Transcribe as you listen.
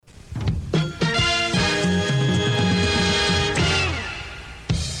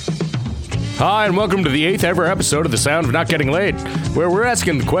Hi, and welcome to the 8th ever episode of The Sound of Not Getting Laid, where we're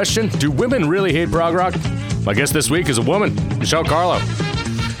asking the question, do women really hate prog rock? My guest this week is a woman, Michele Carlo.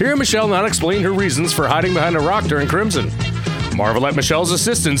 Hear Michele not explain her reasons for hiding behind a rock during Crimson. Marvel at Michele's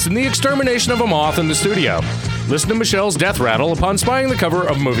assistance in the extermination of a moth in the studio. Listen to Michele's death rattle upon spying the cover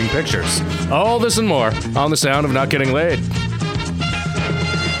of moving pictures. All this and more on The Sound of Not Getting Laid.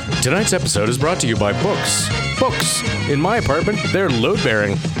 Tonight's episode is brought to you by books. Books. In my apartment, they're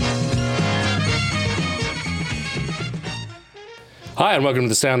load-bearing. Hi, and welcome to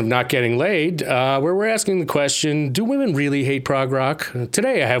The Sound of Not Getting Laid, where we're asking the question, do women really hate prog rock?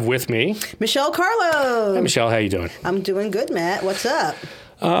 Today I have with me... Michele Carlo. Hi, Michele. How you doing? I'm doing good, Matt. What's up?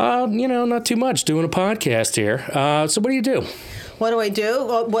 Not too much. Doing a podcast here. So what do you do? What do I do?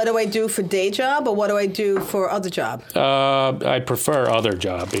 Well, what do I do for day job, or what do I do for other job? I prefer other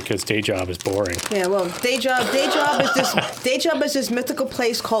job because day job is boring. Yeah, well, day job is this mythical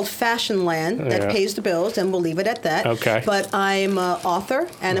place called Fashion Land that pays the bills, and we'll leave it at that. Okay. But I'm an author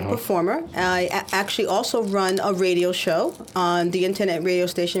and a performer. I actually also run a radio show on the internet radio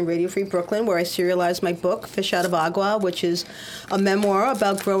station Radio Free Brooklyn, where I serialize my book Fish Out of Agua, which is a memoir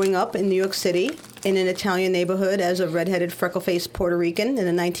about growing up in New York City in an Italian neighborhood as a redheaded, freckle-faced Puerto Rican in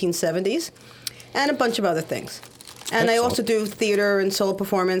the 1970s, and a bunch of other things. And Excellent. I also do theater and solo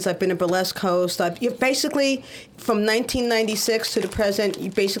performance. I've been a burlesque host. Basically, from 1996 to the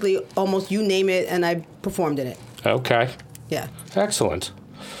present, basically almost you name it, and I performed in it. Okay. Yeah. Excellent.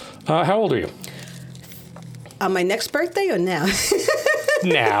 How old are you? On my next birthday or now?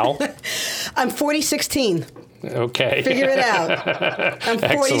 Now. I'm 4016. Okay. Figure it out. I'm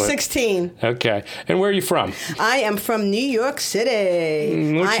 4016. Okay. And where are you from? I am from New York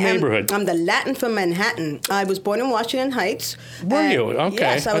City. Which neighborhood? I'm the Latin from Manhattan. I was born in Washington Heights. Were you? Okay.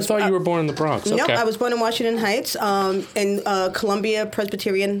 Yes, I thought you were born in the Bronx. No, Okay. I was born in Washington Heights in Columbia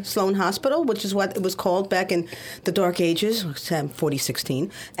Presbyterian Sloan Hospital, which is what it was called back in the dark ages. I'm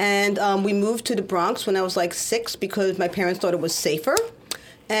 4016. And we moved to the Bronx when I was like 6 because my parents thought it was safer.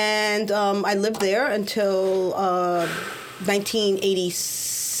 And I lived there until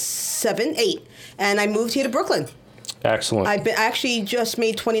 1987, 8. And I moved here to Brooklyn. Excellent. I actually just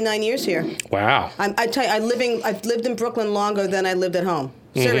made 29 years here. Wow. I tell you, I've lived in Brooklyn longer than I lived at home.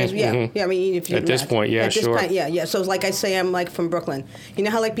 Serious, yeah. I mean, if you at this point, yeah, at this sure. Point, yeah. So like I say, I'm like from Brooklyn. You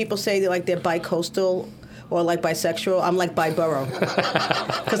know how like people say they're bi-coastal or like bisexual? I'm like bi-borough.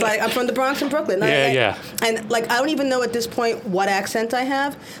 Because I'm from the Bronx and Brooklyn. Yeah. And like I don't even know at this point what accent I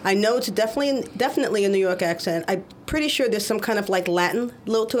have. I know it's definitely a New York accent. I'm pretty sure there's some kind of like Latin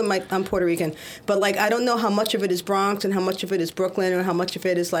little to it. I'm Puerto Rican. But like I don't know how much of it is Bronx and how much of it is Brooklyn or how much of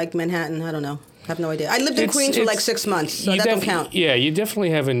it is like Manhattan. I don't know. I have no idea. I lived in Queens for like 6 months, so that don't count. Yeah, you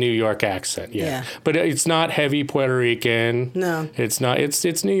definitely have a New York accent. Yeah. But it's not heavy Puerto Rican. No. It's not.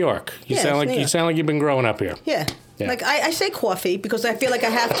 It's New York. You sound like you've been growing up here. Yeah. Like I say coffee because I feel like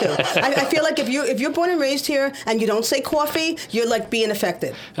I have to. I feel like if you're born and raised here and you don't say coffee, you're like being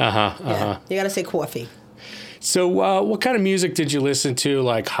affected. Yeah. You got to say coffee. So what kind of music did you listen to,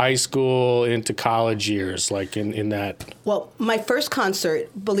 like high school into college years, like in that? Well, my first concert,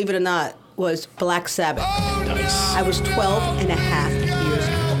 believe it or not, was Black Sabbath. Nice. I was 12 and a half years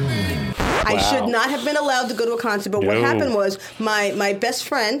old. Wow. I should not have been allowed to go to a concert, but what happened was my best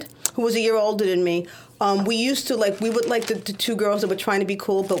friend, who was a year older than me, we would like the two girls that were trying to be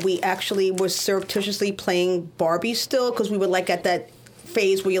cool, but we actually were surreptitiously playing Barbie still because we were like at that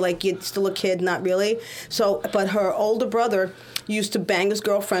phase where you're still a kid, not really. So, but her older brother used to bang his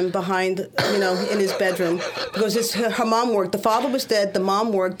girlfriend behind, in his bedroom because her mom worked. The father was dead. The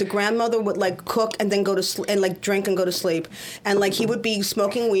mom worked. The grandmother would like cook and then go to sleep and like drink and go to sleep. And like he would be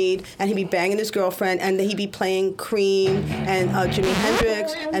smoking weed and he'd be banging his girlfriend and he'd be playing Cream and Jimi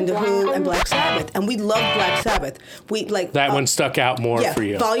Hendrix and The Who and Black Sabbath. And we loved Black Sabbath. We like that one stuck out more for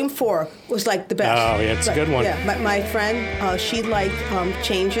you. Volume 4 was like the best. Oh yeah, it's a good one. Yeah, my friend she liked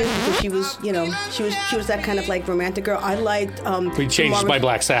Changes because she was that kind of like romantic girl. I liked. We changed by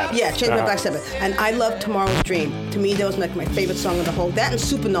Black Sabbath. Yeah, changed by Black Sabbath. And I loved Tomorrow's Dream. To me, that was like my favorite song of the whole. That and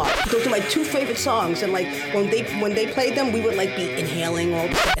Supernaut. Those are my two favorite songs. And like when they played them, we would like be inhaling all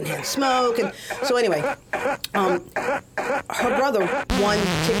the secondhand smoke. And so anyway, her brother won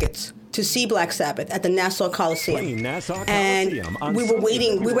tickets to see Black Sabbath at the Nassau Coliseum. And we were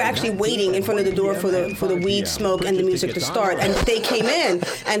waiting. We were actually waiting in front of the door for the weed smoke and the music to start. And they came in,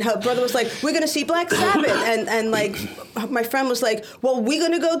 and her brother was like, "We're gonna see Black Sabbath." And like my friend was like, "Well, we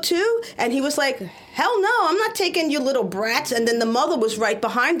gonna go too?" And he was like, "Hell no, I'm not taking you little brats." And then the mother was right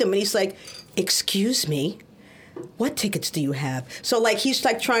behind him, and he's like, "Excuse me, what tickets do you have?" So like he's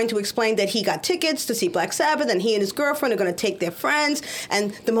like trying to explain that he got tickets to see Black Sabbath and he and his girlfriend are going to take their friends,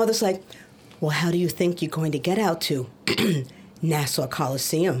 and the mother's like, well, how do you think you're going to get out to Nassau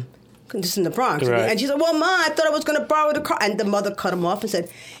Coliseum? This is in the Bronx. Right. And she said, well, Ma, I thought I was going to borrow the car. And the mother cut him off and said,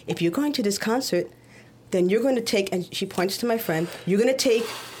 if you're going to this concert, then you're going to take, and she points to my friend, you're going to take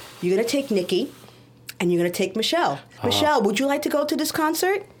Nikki, and you're going to take Michelle. Michelle, would you like to go to this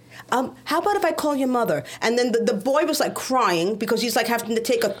concert? How about if I call your mother? And then the boy was like crying because he's like having to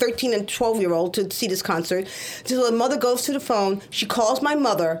take a 13 and 12-year-old to see this concert. So the mother goes to the phone. She calls my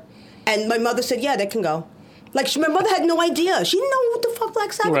mother, and my mother said, yeah, they can go. Like, my mother had no idea. She didn't know what the fuck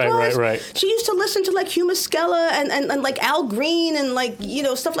Black Sabbath was. Right. She used to listen to, like, Hugh Skella and like, Al Green and, like, you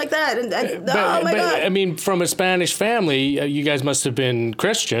know, stuff like that. And oh, my God. I mean, from a Spanish family, you guys must have been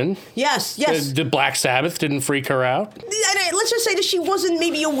Christian. Yes. The Black Sabbath didn't freak her out? Let's just say that she wasn't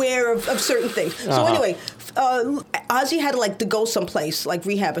maybe aware of certain things. So anyway, Ozzy had to go someplace, like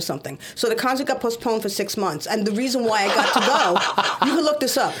rehab or something. So the concert got postponed for 6 months. And the reason why I got to go, you can look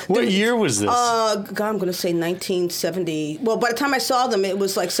this up. What year was this? God, I'm going to say 1970. Well, by the time I saw them, it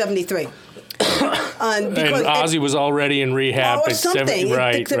was like 73. And Ozzy was already in rehab or at something. 70,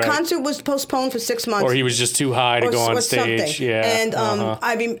 right? The concert was postponed for 6 months. Or he was just too high to go on stage. Something. Yeah. And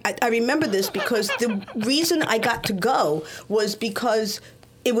I remember this because the reason I got to go was because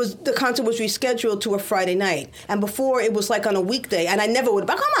the concert was rescheduled to a Friday night. And before it was like on a weekday. And I never would,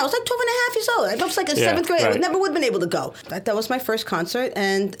 but come on, I was like 12 and a half years old. I was like in 7th grade. Right. I never would have been able to go. That was my first concert.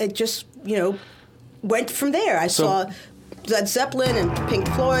 And it just, went from there. I saw Led Zeppelin and Pink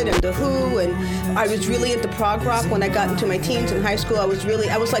Floyd and The Who, and I was really into prog rock when I got into my teens in high school. I was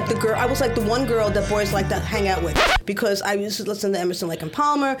like the one girl that boys like to hang out with because I used to listen to Emerson, Lake and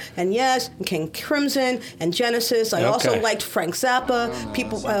Palmer, and Yes, and King Crimson, and Genesis. I also liked Frank Zappa,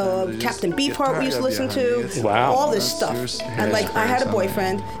 Captain Beefheart we used to listen to. Wow. All this stuff. And I had a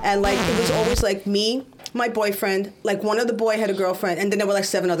boyfriend, and it was always like me, my boyfriend, one other boy had a girlfriend, and then there were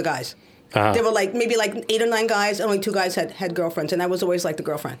 7 other guys. Uh-huh. There were maybe 8 or 9 guys, and only 2 guys had girlfriends, and I was always the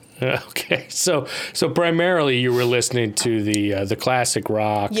girlfriend. Okay, so primarily you were listening to the classic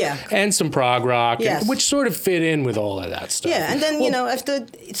rock, and some prog rock, which sort of fit in with all of that stuff. Yeah, and then after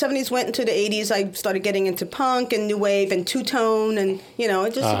the 70s went into the 80s, I started getting into punk and new wave and two-tone, and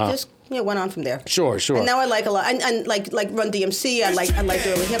it just went on from there. Sure. And now I like a lot, and like Run DMC. I like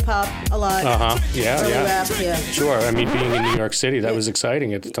early hip hop a lot. Early rap. Yeah. Sure. I mean, being in New York City, that was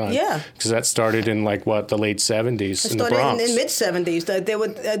exciting at the time. Yeah. Because that started in the late 70s in the Bronx. In mid 70s.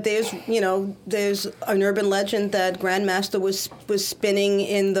 There's an urban legend that Grandmaster was spinning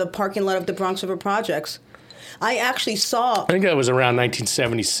in the parking lot of the Bronx River Projects. I actually saw. I think that was around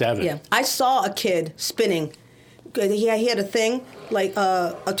 1977. Yeah. I saw a kid spinning. He had a thing,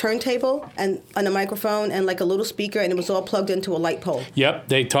 a turntable and a microphone and a little speaker, and it was all plugged into a light pole. Yep,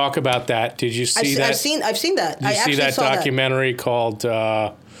 they talk about that. Did you see that? I've seen that. Did you see that documentary called,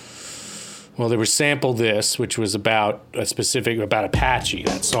 there was Sample This, which was about Apache,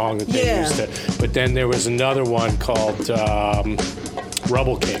 that song that they used to. But then there was another one called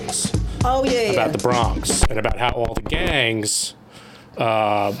Rubble Kings. Oh, yeah. About the Bronx and about how all the gangs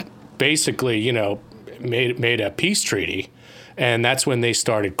basically, made a peace treaty, and that's when they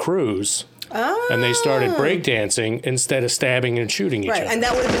started Cruise. Oh. And they started breakdancing instead of stabbing and shooting each other. Right, and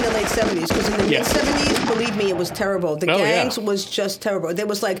that would have been the late 70s, because in the mid-70s, believe me, it was terrible. The gangs was just terrible. There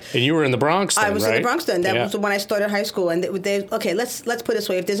was And you were in the Bronx then, I was right? in the Bronx then. That was when I started high school. And let's put it this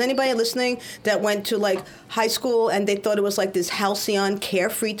way. If there's anybody listening that went to high school and they thought it was this halcyon,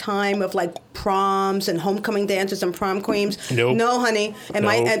 carefree time of proms and homecoming dances and prom queens. Nope. No, honey.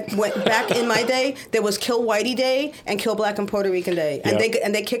 Back in my day, there was Kill Whitey Day and Kill Black and Puerto Rican Day.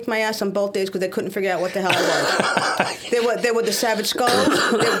 And they kicked my ass on both days because they couldn't figure out what the hell I was. They were the Savage Skulls.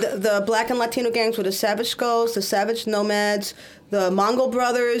 The Black and Latino gangs were the Savage Skulls, the Savage Nomads, the Mongol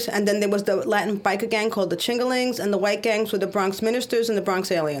Brothers, and then there was the Latin biker gang called the Chingalings, and the white gangs were the Bronx Ministers and the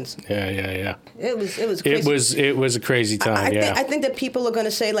Bronx Aliens. Yeah. It was crazy. It was a crazy time. I think that people are going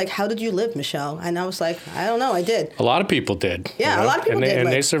to say how did you live, Michelle? And I was like, I don't know, I did. A lot of people did. Yeah, a lot of people did. And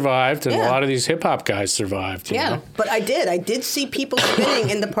they survived, and a lot of these hip hop guys survived. You know? But I did see people spinning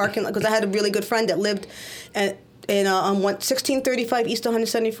in the parking lot because I had a really good friend that lived on 1635 East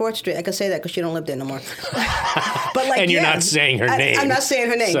 174th Street. I can say that because she don't live there no more. But and you're not saying her name. I'm not saying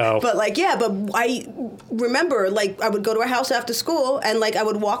her name. So. But but I remember I would go to her house after school and I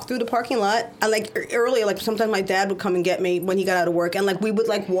would walk through the parking lot and earlier sometimes my dad would come and get me when he got out of work and we would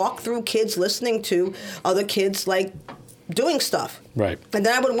walk through kids listening to other kids doing stuff. Right. And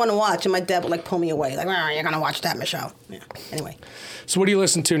then I would want to watch, and my dad would like pull me away, like, "Oh, you're gonna watch that, Michelle." Yeah. Anyway. So what do you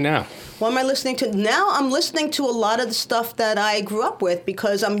listen to now? What am I listening to now? I'm listening to a lot of the stuff that I grew up with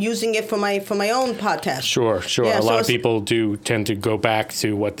because I'm using it for my own podcast. Sure. Yeah, a lot of people do tend to go back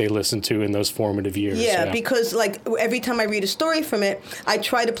to what they listened to in those formative years. Yeah, because like every time I read a story from it, I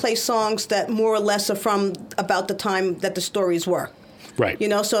try to play songs that more or less are from about the time that the stories were. Right. You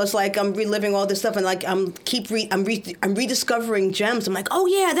know, so it's like I'm reliving all this stuff, and like I'm rediscovering gems. I'm like, oh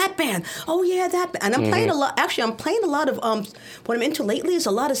yeah, that band. Oh yeah, that band. And I'm playing a lot. Actually, I'm playing a lot of what I'm into lately is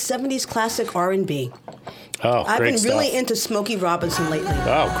a lot of '70s classic R&B. Oh, I've great been stuff. really into Smokey Robinson lately.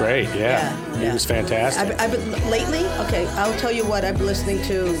 Oh, great. Yeah. He was fantastic. I've been lately. Okay, I'll tell you what I've been listening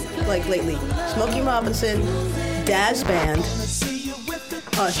to like lately. Smokey Robinson, Daz Band,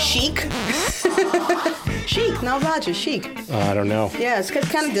 Chic. Chic, Nile Rodgers, Chic. I don't know. Yeah, it's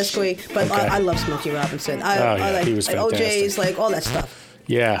kind of disco-y, but Okay. I love Smokey Robinson. I like he was fantastic. OJ's, like all that stuff.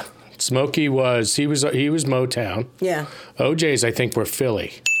 Yeah. Smokey was Motown. Yeah. OJ's, I think, were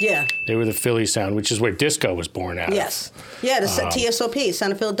Philly. Yeah. They were the Philly sound, which is where disco was born out of. Yes. Yeah, the TSOP,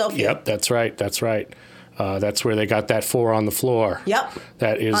 Sound of Philadelphia. Yep, that's right. That's where they got that 4 on the floor. Yep.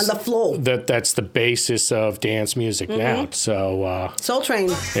 That is on the floor. That's the basis of dance music now. So Soul Train.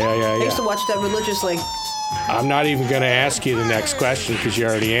 Yeah. I used to watch that religiously. I'm not even going to ask you the next question because you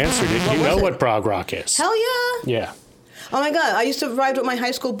already answered it. You know what prog rock is? Hell yeah. Yeah. Oh my God! I used to ride with my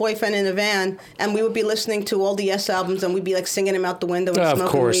high school boyfriend in a van, and we would be listening to all the Yes albums, and we'd be like singing them out the window. And Of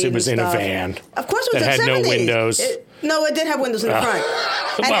course, weed it was and in a stuff. van. Of course, it was that in had the 70s. no windows. No, it did have windows in the front.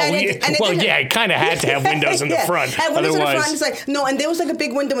 It kind of had to have windows in the front. It had windows Otherwise, in the front. It's like no, and there was like a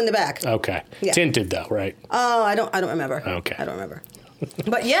big window in the back. Okay. Yeah. Tinted though, right? Oh, I don't remember. Okay. I don't remember.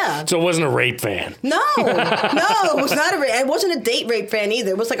 But yeah. So it wasn't a rape van. No, it was not a rape. It wasn't a date rape van either.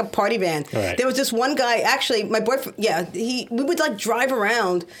 It was like a party van. Right. There was this one guy, actually, my boyfriend. Yeah, we would like drive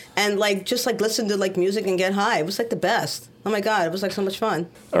around and like just like listen to like music and get high. It was like the best. Oh my God, it was like so much fun.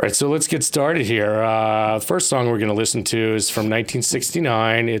 All right, so let's get started here. The first song we're going to listen to is from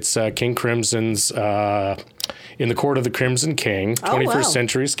 1969. It's King Crimson's "In the Court of the Crimson King," 21st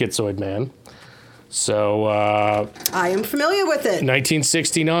Century Schizoid Man. So I am familiar with it.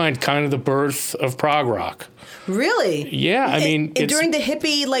 1969, kind of the birth of prog rock. Really? Yeah, I mean, it's, during the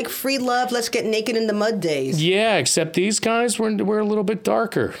hippie, like free love, let's get naked in the mud days. Yeah, except these guys were a little bit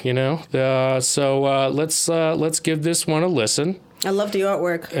darker, you know. So let's give this one a listen. I love the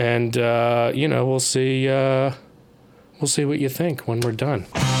artwork. And we'll see what you think when we're done.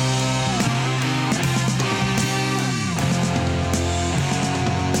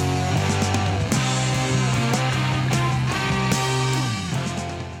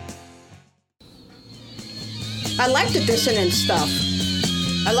 I like the dissonant stuff.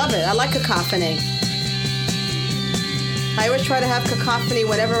 I love it. I like cacophony. I always try to have cacophony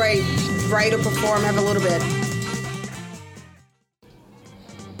whenever I write or perform, have a little bit.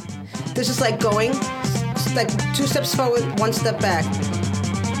 This is like going, like 2 steps forward, 1 step back.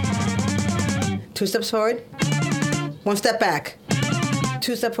 2 steps forward, 1 step back.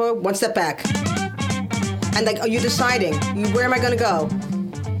 2 steps forward, 1 step back. And like, are you deciding? Where am I going to go?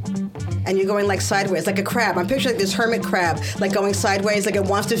 And you're going like sideways, like a crab. I'm picturing like this hermit crab, like going sideways, like it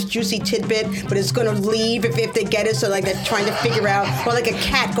wants this juicy tidbit, but it's going to leave if they get it, so like they're trying to figure out, or like a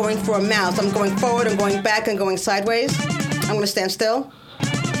cat going for a mouse. I'm going forward, I'm going back, and going sideways. I'm going to stand still.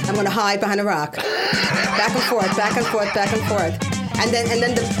 I'm going to hide behind a rock. Back and forth, back and forth, back and forth. And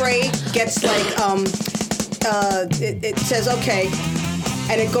then the prey gets like, it says, okay.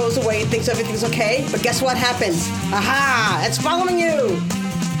 And it goes away, it thinks everything's okay, but guess what happens? Aha, it's following you.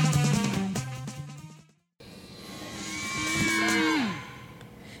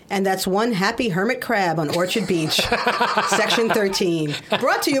 And that's one happy hermit crab on Orchard Beach, Section 13.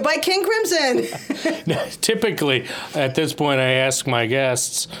 Brought to you by King Crimson. Typically, at this point, I ask my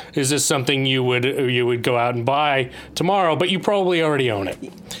guests, is this something you would go out and buy tomorrow? But you probably already own it.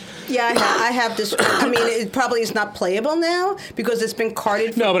 Yeah, I have this. I mean, it probably is not playable now because it's been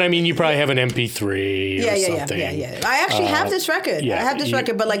carted. No, but I mean, you probably have an MP3 or something. Yeah. I actually have this record. Yeah, I have this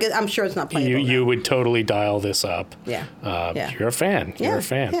record, but like I'm sure it's not playable. You would totally dial this up. Yeah. You're a fan. You're a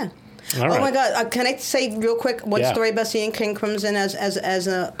fan. Yeah. All right. Oh my God! Can I say real quick one story about seeing King Crimson as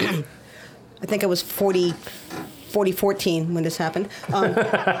a? I think it was 2014 when this happened.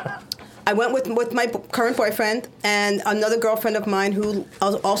 I went with my current boyfriend and another girlfriend of mine who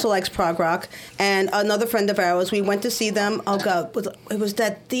also likes prog rock, and another friend of ours. We went to see them. Oh God, it was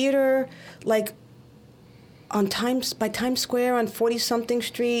that theater, like, on by Times Square on 40-something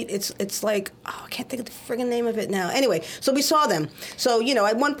Street. It's like, I can't think of the friggin' name of it now. Anyway, so we saw them. So,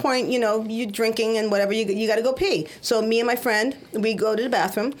 at one point, you're drinking and whatever, you got to go pee. So me and my friend, we go to the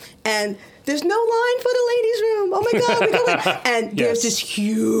bathroom, and there's no line for the ladies' room. Oh my God, we go in. And there's this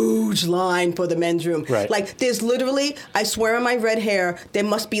huge line for the men's room. Right. Like, there's literally, I swear on my red hair, there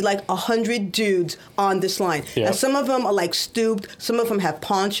must be like 100 dudes on this line. Yep. And some of them are like stooped. Some of them have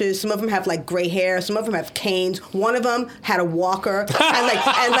paunches. Some of them have like gray hair. Some of them have canes. One of them had a walker. I'm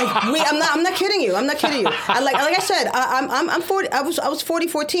not kidding you. I'm not kidding you. And like I said, I'm 40. I was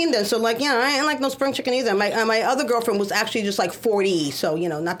 40-14 then. So like, I ain't like no spring chicken either. My other girlfriend was actually just like 40. So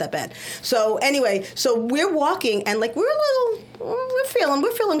not that bad. So anyway, we're walking and like we're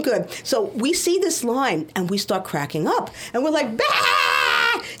feeling good. So we see this line and we start cracking up and we're like,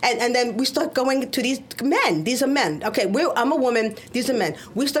 bah! And then we start going to these men. These are men. Okay, I'm a woman. These are men.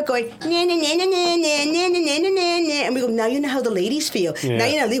 We start going, na na na na na na na na na na, and we go, now you know how the ladies feel. Yeah.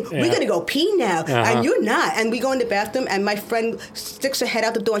 Now we're gonna go pee now, and you're not. And we go in the bathroom, and my friend sticks her head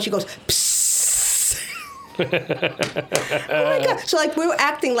out the door and she goes, psst. Oh my God! So like we're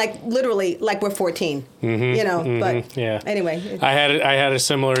acting like literally like we're 14, But anyway, I had a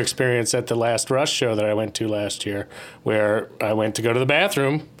similar experience at the last Rush show that I went to last year, where I went to go to the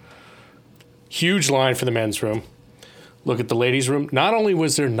bathroom. Huge line for the men's room. Look at the ladies' room. Not only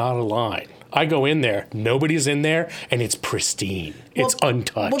was there not a line, I go in there, nobody's in there, and it's pristine. It's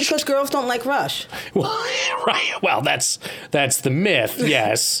untouched. Well, because girls don't like Rush. Well, right. Well, that's the myth.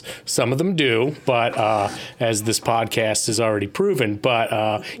 Yes, some of them do, but as this podcast has already proven.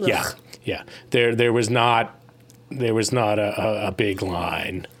 But yeah. There was not a big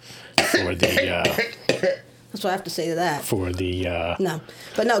line for the. That's what I have to say to that. For the. No,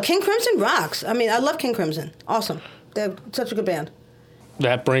 King Crimson rocks. I mean, I love King Crimson. Awesome. They're such a good band.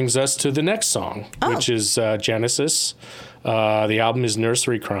 That brings us to the next song, which is Genesis. The album is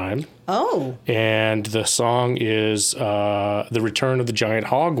Nursery Crime. Oh. And the song is The Return of the Giant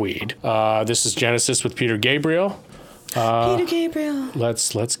Hogweed. This is Genesis with Peter Gabriel. Peter Gabriel.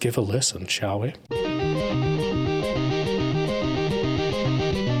 Let's give a listen, shall we?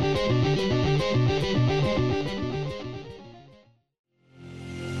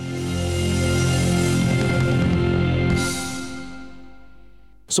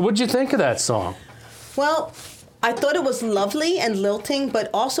 So what'd you think of that song? Well, I thought it was lovely and lilting, but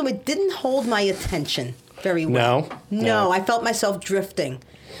also it didn't hold my attention very well. No, I felt myself drifting.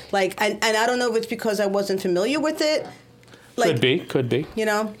 Like, and I don't know if it's because I wasn't familiar with it. Like, could be.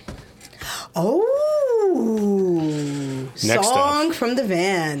 Oh, Song from the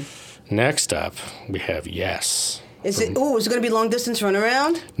Van. Next up, we have Yes. Is it going to be Long Distance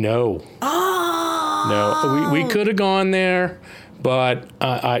Runaround? No. Oh. No, we could have gone there. But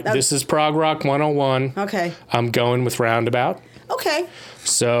this is Prog Rock 101. Okay. I'm going with Roundabout. Okay.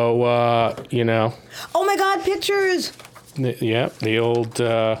 So, Oh, my God, pictures. The old...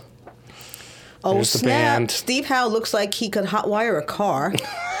 oh, there's the snap. band. Steve Howe looks like he could hotwire a car.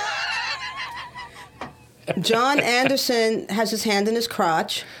 John Anderson has his hand in his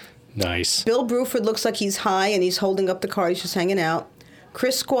crotch. Nice. Bill Bruford looks like he's high and he's holding up the car. He's just hanging out.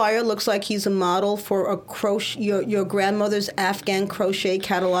 Chris Squire looks like he's a model for a your grandmother's Afghan crochet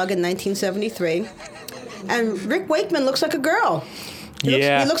catalog in 1973. And Rick Wakeman looks like a girl. He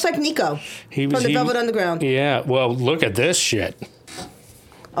looks like Nico from the Velvet Underground. Yeah, well, look at this shit.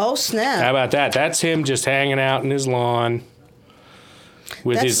 Oh, snap. How about that? That's him just hanging out in his lawn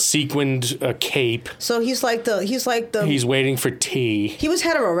with his sequined cape. So he's waiting for tea. He was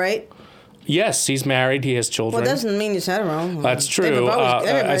hetero, right? Yes, he's married. He has children. Well, that doesn't mean he's hetero. That's true.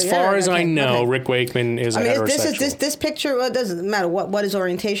 As far as I know, Rick Wakeman is heterosexual. This picture, well, it doesn't matter what his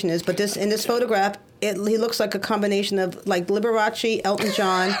orientation is, but in this photograph, he looks like a combination of like Liberace, Elton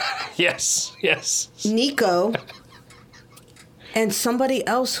John. Yes. Nico. And somebody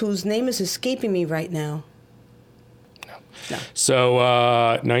else whose name is escaping me right now. No.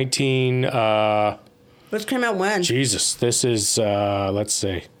 So, 19... This came out when? Jesus, this is, let's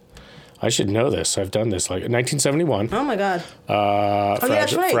see. I should know this. I've done this, like, 1971. Oh, my God.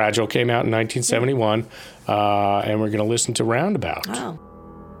 That's right. Fragile came out in 1971, and we're going to listen to Roundabout. Wow.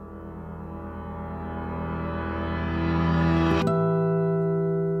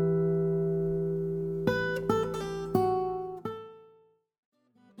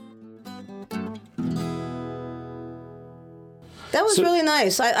 That was really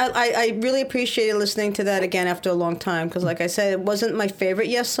nice. I really appreciated listening to that again after a long time because, like I said, it wasn't my favorite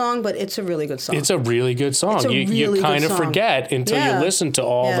Yes song, but it's a really good song. It's a really good song. You kind of forget until you listen to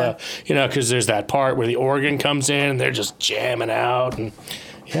all the, because there's that part where the organ comes in and they're just jamming out. And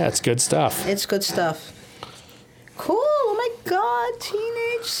yeah, it's good stuff. It's good stuff. Cool. Oh my God.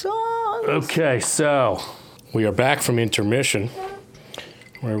 Teenage songs. Okay, so we are back from intermission,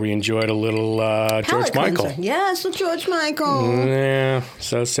 where we enjoyed a little George Michael. Cleanser. Yes, George Michael. Yeah,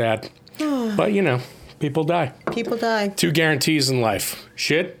 so sad. But, people die. People die. 2 guarantees in life: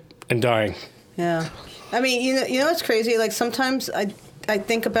 shit and dying. Yeah. I mean, you know what's crazy? Like, sometimes I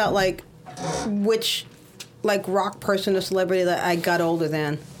think about, like, which, like, rock person or celebrity that I got older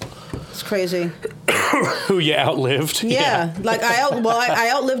than. It's crazy. Who you outlived. Yeah. Like, I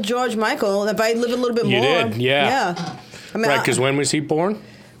outlived George Michael. If I lived a little bit more. You did, yeah. Yeah. I mean, Right, because when was he born?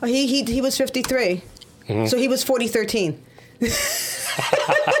 He was 53. Mm-hmm. So he was 4013.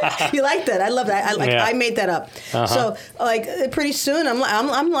 You like that? I love that. I made that up. Uh-huh. So like pretty soon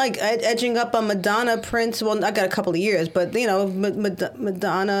I'm like edging up on Madonna, Prince. Well, I got a couple of years, but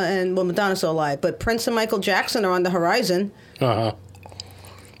Madonna and Madonna's still alive, but Prince and Michael Jackson are on the horizon. Uh-huh.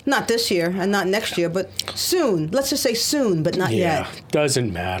 Not this year and not next year, but soon. Let's just say soon, but not yet.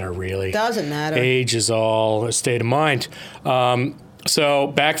 Doesn't matter really. Doesn't matter. Age is all a state of mind. So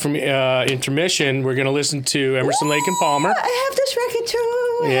back from intermission, we're going to listen to Emerson, Lake and Palmer. I have this record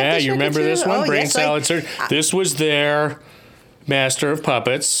too. Yeah, you remember this one? Oh, Brain yes, Salad Surgery. This was their Master of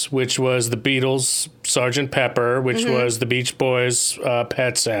Puppets, which was the Beatles' Sgt. Pepper, which was the Beach Boys'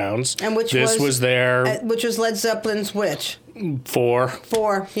 Pet Sounds. And which was their... which was Led Zeppelin's which? 4.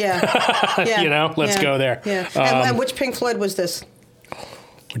 Yeah. Yeah. Let's go there. Yeah. And which Pink Floyd was this?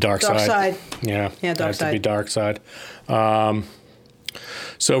 Dark Dark Side. Yeah. Yeah, Dark Has Side. to be Dark Side.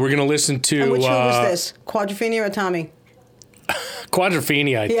 So we're going to listen to... And which one was this? Quadrophenia or Tommy?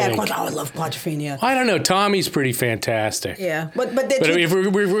 Quadrophenia, I think. I love Quadrophenia. I don't know. Tommy's pretty fantastic. Yeah, but if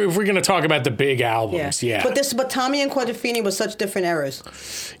we're going to talk about the big albums, yeah. But Tommy and Quadrophenia were such different eras.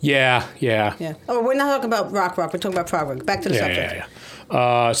 Yeah. Oh, we're not talking about rock. We're talking about prog rock. Back to the subject.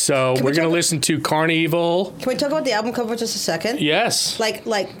 Yeah. So we're going to listen to Carnival. Can we talk about the album cover just a second? Yes. Like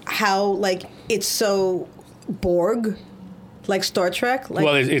how it's so Borg, like Star Trek. Like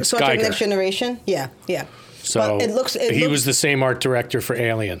well, it's Star Trek Geiger. Next Generation. Yeah. So but he was the same art director for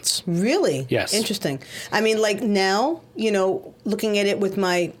Aliens. Really? Yes. Interesting. I mean, like now, looking at it with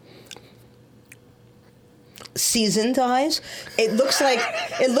my seasoned eyes, it looks like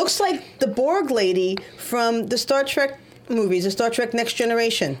the Borg lady from the Star Trek movies, the Star Trek Next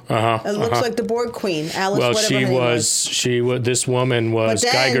Generation. It looks like the Borg Queen, Alice. Well, whatever her name was. This woman was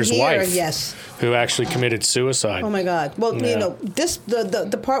Geiger's wife. Yes. Who actually committed suicide. Oh my God! Well, this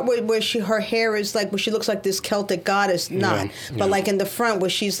the part where her hair is like where she looks like this Celtic goddess, but like in the front where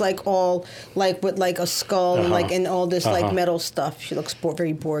she's like all like with like a skull and like in all this like metal stuff. She looks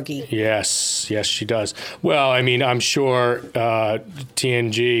very Borgy. Yes, she does. Well, I mean, I'm sure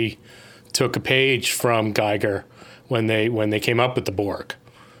TNG took a page from Geiger when they came up with the Borg.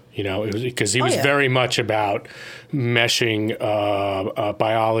 It was because he was very much about meshing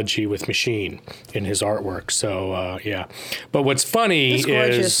biology with machine in his artwork. So but what's funny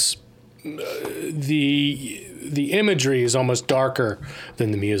is the imagery is almost darker than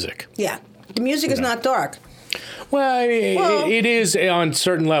the music. Yeah, the music is not dark. Well, it is on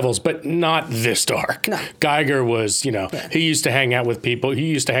certain levels, but not this dark. No. Geiger was, he used to hang out with people. He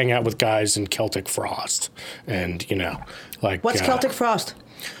used to hang out with guys in Celtic Frost, and like what's Celtic Frost?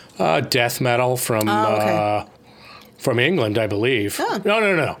 Death metal from England, I believe.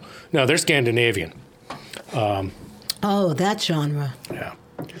 Oh. No, they're Scandinavian. That genre. Yeah.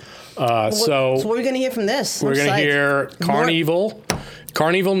 So what are we going to hear from this? We're going to hear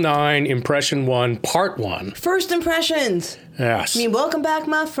Carnival 9, Impression 1, Part 1. First impressions. Yes. I mean, welcome back,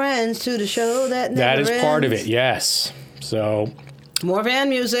 my friends, to the show that never ends. That is part of it, yes. So. More Van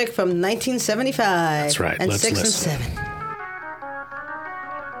music from 1975. That's right. And Let's 6 listen. and 7.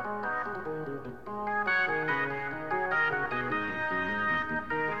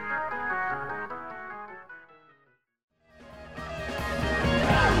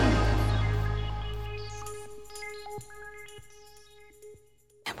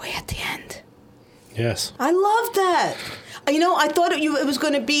 Yes. I love that. I thought it was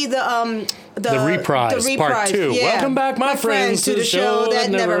going to be the reprise, Part 2. Yeah. Welcome back, my friends, to the show that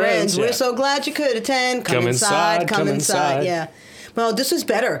never ends. We're so glad you could attend. Come inside. Yeah. Well, this is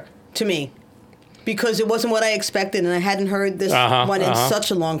better to me because it wasn't what I expected, and I hadn't heard this one in such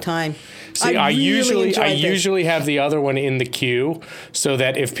a long time. See, I usually have the other one in the queue so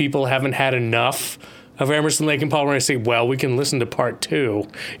that if people haven't had enough of Emerson, Lake and Palmer, I say, well, we can listen to Part 2.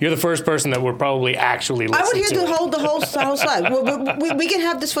 You're the first person that we're probably actually listening to. I would hear the whole side. We can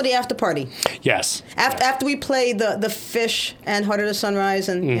have this for the after party. Yes. After we play the Fish and Heart of the Sunrise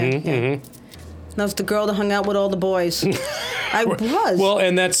and That was the girl that hung out with all the boys. I was. Well,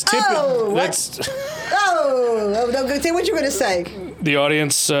 and that's typical. Oh, Say what you're going to say. The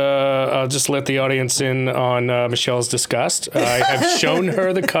audience, I'll just let the audience in on Michelle's disgust. I have shown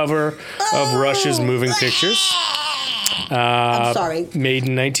her the cover of Rush's Moving Pictures. I'm sorry. Made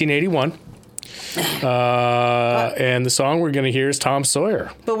in 1981. And the song we're going to hear is Tom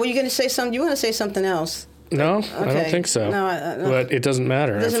Sawyer. But were you going to say something? You want to say something else? No, okay. I don't think so. No. But it doesn't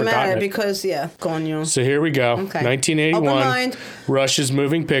matter. It doesn't matter because, coño. So here we go. Okay. 1981. Rush's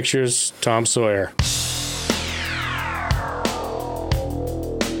Moving Pictures, Tom Sawyer.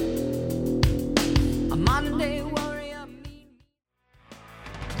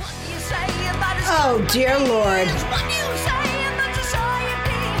 Oh, dear Lord.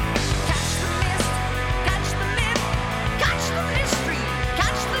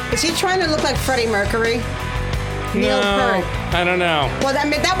 Is he trying to look like Freddie Mercury? Neil Peart. I don't know. Well, I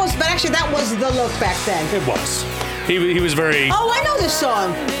mean, that was the look back then. It was. He was very... Oh, I know this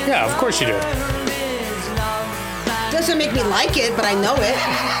song. Yeah, of course you do. Doesn't make me like it, but I know it.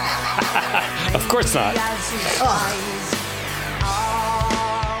 Of course not.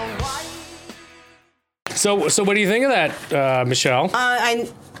 So what do you think of that, Michelle? I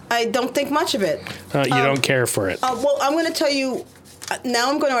don't think much of it. You don't care for it. Well, I'm going to tell you... Now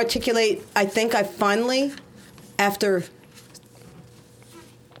I'm going to articulate, I think I finally, after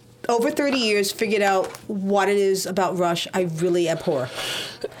over 30 years, figured out what it is about Rush I really abhor.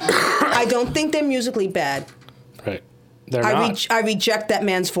 I don't think they're musically bad. Right. They're not. I reject that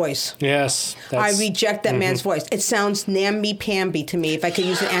man's voice. Yes. I reject that man's voice. It sounds namby-pamby to me, if I could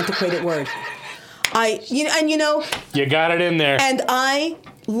use an antiquated word. You got it in there. And I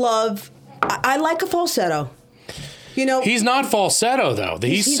like a falsetto. He's not falsetto though.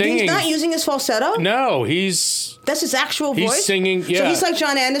 He's singing. He's not using his falsetto? No, that's his actual voice? He's singing, yeah. So he's like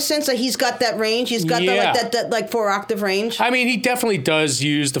John Anderson, so he's got that range. He's got that 4-octave range. I mean, he definitely does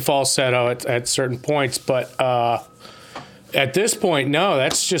use the falsetto at certain points, but at this point, no,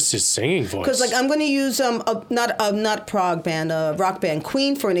 that's just his singing voice. Because I'm going to use not prog band, a rock band,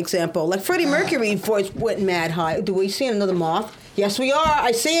 Queen for an example. Like Freddie Mercury's voice went mad high. Do we see another moth? Yes, we are.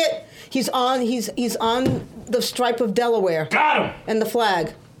 I see it. He's on the stripe of Delaware. Got him. And the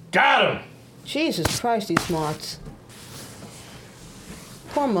flag. Got him. Jesus Christ, these moths.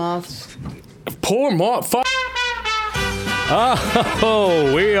 Poor moths. Poor moth.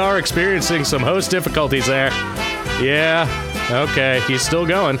 Oh, we are experiencing some host difficulties there. Yeah. Okay, he's still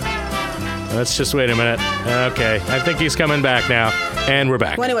going. Let's just wait a minute. Okay, I think he's coming back now. And we're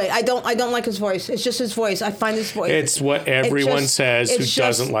back. Well, anyway, I don't like his voice. It's just his voice. I find his voice. It's what everyone says who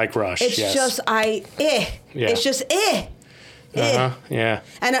doesn't like Rush. It's just Yeah. It's just Yeah.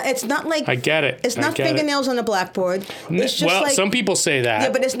 And it's not like I get it. It's not fingernails on a blackboard. It's just some people say that.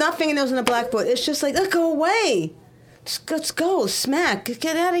 Yeah, but it's not fingernails on a blackboard. It's just like, go away. Let's go. Smack.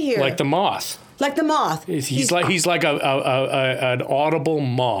 Get out of here. Like the moth. Like the moth. He's like an audible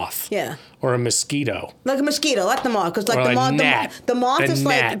moth. Yeah. Or a mosquito. Like a mosquito, like the moth, because like the moth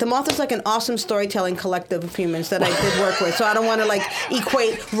is like an awesome storytelling collective of humans that I did work with. So I don't want to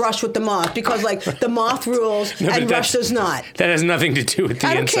equate Rush with the moth because the moth rules and Rush does not. That has nothing to do with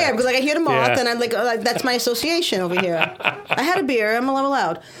the insect. I don't care because I hear the moth and I'm like that's my association over here. I had a beer, I'm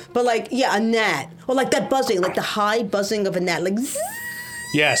allowed, but a gnat or like that buzzing, like the high buzzing of a gnat, like. Zzz.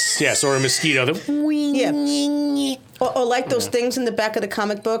 Yes, or a mosquito. Yeah. Or like those things in the back of the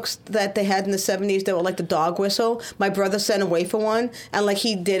comic books that they had in the 70s that were like the dog whistle. My brother sent away for one, and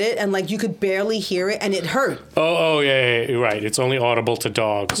he did it, and you could barely hear it, and it hurt. Oh, yeah, you're right. It's only audible to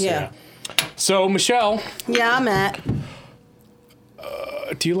dogs. Yeah. So, Michelle. Yeah, I'm at.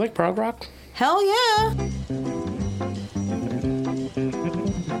 Do you like prog rock? Hell yeah.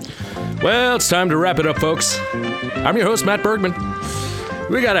 Well, it's time to wrap it up, folks. I'm your host, Matt Bergman.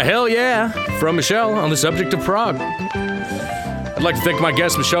 We got a hell yeah from Michelle on the subject of prog. I'd like to thank my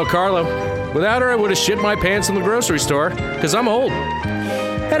guest, Michele Carlo. Without her, I would have shit my pants in the grocery store, because I'm old.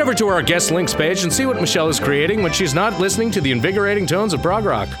 Head over to our guest links page and see what Michelle is creating when she's not listening to the invigorating tones of prog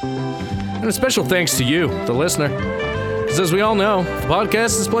rock. And a special thanks to you, the listener. Because as we all know, if the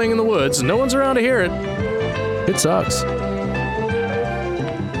podcast is playing in the woods and no one's around to hear it, it sucks.